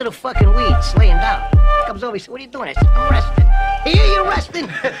the fucking weeds, laying down. Comes over, he said, what are you doing? I said, I'm resting. Here you're resting?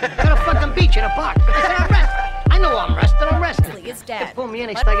 Got a fucking beach in a park. I said, I'm resting. I know I'm resting, I'm resting. It's They Dad. pull me in,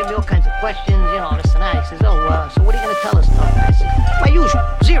 they start giving me all kinds of questions, this and that. He says, so what are you gonna tell us, tough guy? I said, my usual,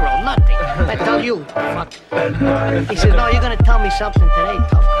 zero, nothing. I tell you, fuck. He says, no, you're gonna tell me something today,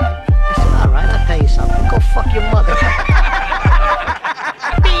 tough guy. I said, all right, I'll tell you something. Go fuck your mother.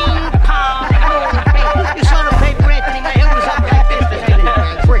 Bing, pow, boom. You saw the paper, Anthony, my hair was up like this.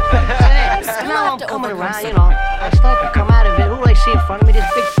 So now I'm coming around, I start to come out of it. Who do I see in front of me? This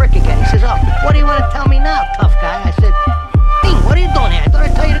big prick again. He says, what do you want to tell me now, tough guy? I said, Ding, what are you doing here? I thought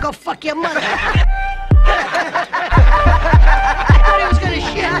I'd tell you to go fuck your mother. I thought he was gonna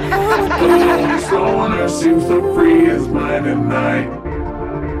shit. The stoner seems to free his mind at night.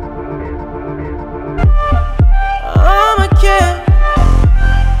 I'm a kid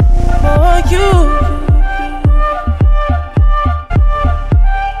for you.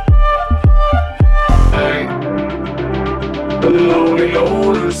 The lonely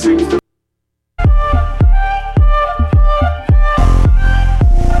loner seems to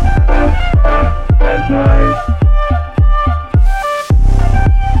at night.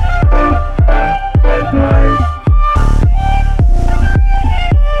 At night.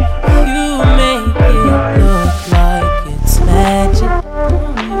 You make it look like it's magic.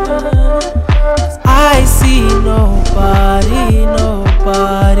 I see nobody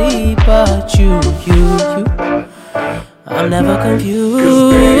but you. I'm never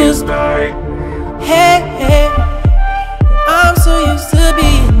confused. Hey, I'm so used to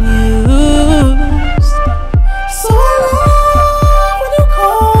being used. So I love when you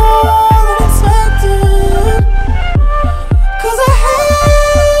call unexpected. 'Cause I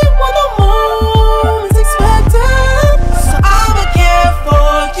hate when the moment's expected. So I'ma care for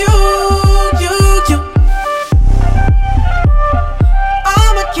you.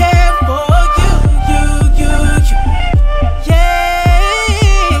 I'ma care for you.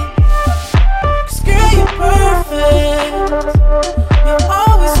 Yeah. 'Cause girl, you're perfect. You're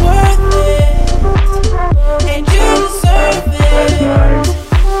always worth it. And you deserve it.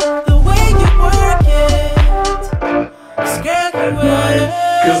 The way you work it. 'Cause girl, you earned it.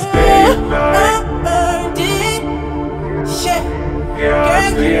 Cause day and night. Earned it. Yeah. Yeah,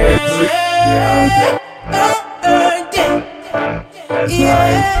 Girl, you earned it. Earned it.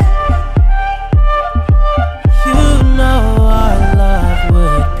 Yeah. You know our love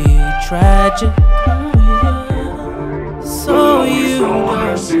would be tragic. So you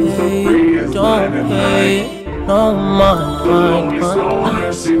don't pay no mind.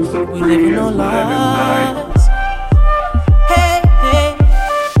 stoner seems to We free live his no mind at night. lies. Hey,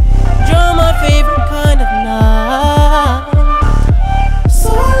 you're my favorite kind of night. So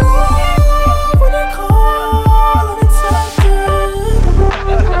I love when you call unexpected.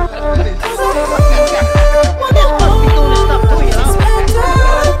 'Cause I hate when the moment's expected.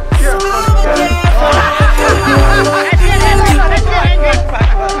 So I'ma care for you.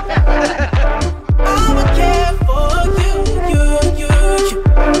 I'ma care for you.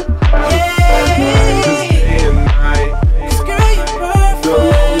 Yeah. Day and night. 'Cause girl, you're The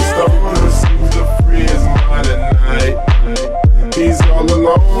lonely perfect. stoner seems to free his mind at night. He's all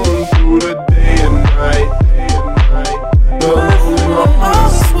alone through the day and night. The lonely loner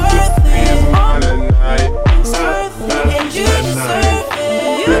seems to free his mind at night. And you deserve it.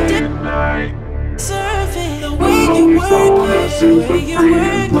 You Night. deserve it. The way you work it, the way you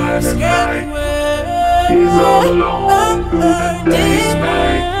work it, girl, you He's all alone through the day and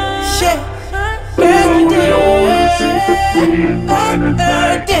night. shit. The Girl, you lonely loner seems to free his mind at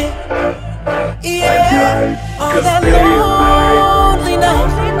night. did. Yeah. All that lonely night.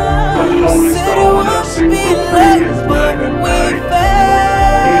 Said it won't be love, but we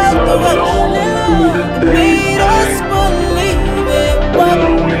felt the rush. It made us believe it The was.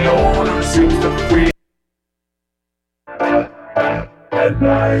 lonely loner seems to free at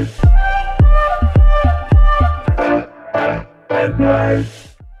night. At night.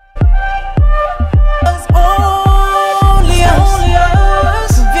 Only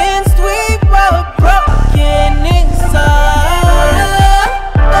us, convinced we were broken inside.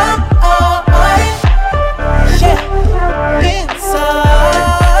 Yeah, inside.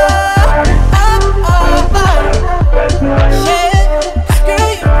 Yeah, 'cause girl,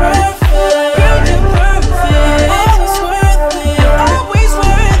 you're perfect. Always worth it, always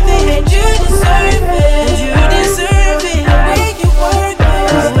worth it. And you deserve it, the way you work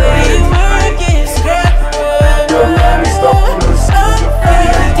it.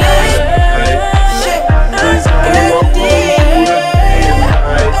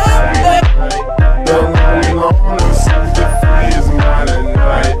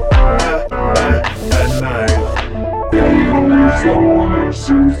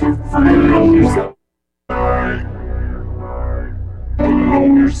 to free his mind. The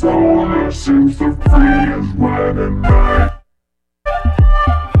lonely stoner seems to free his mind at night.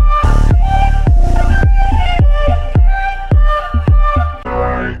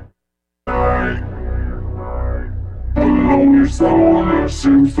 The lonely stoner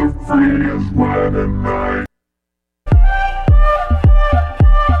seems to free his mind at night.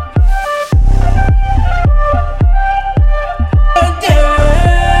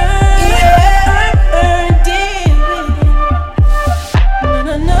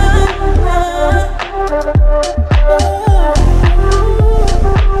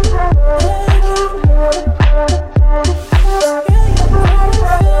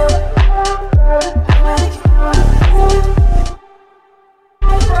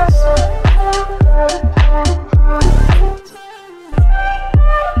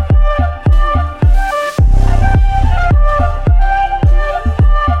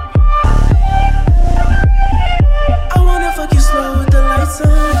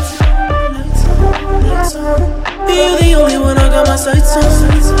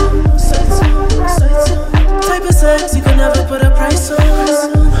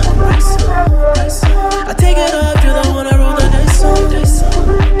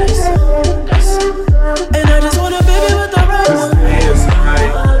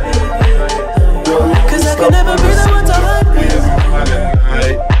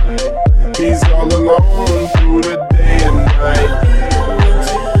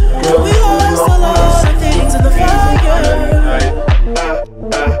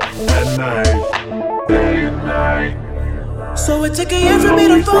 So it took a year for me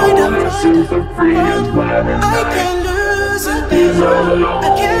to find out. I can't lose it, baby.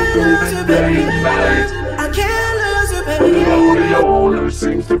 I can't lose it, baby. I can't lose it, baby. The lonely owner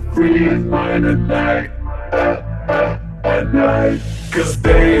seems to free his mind at night, at night. 'Cause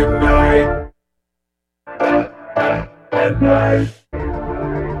day and night, at night.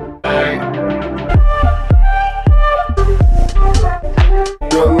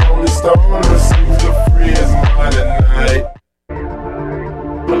 The lonely stoner seems to free his mind at night.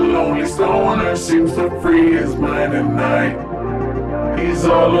 The lonely stoner seems to free his mind at night. He's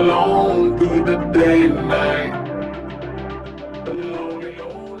all alone through the day and night.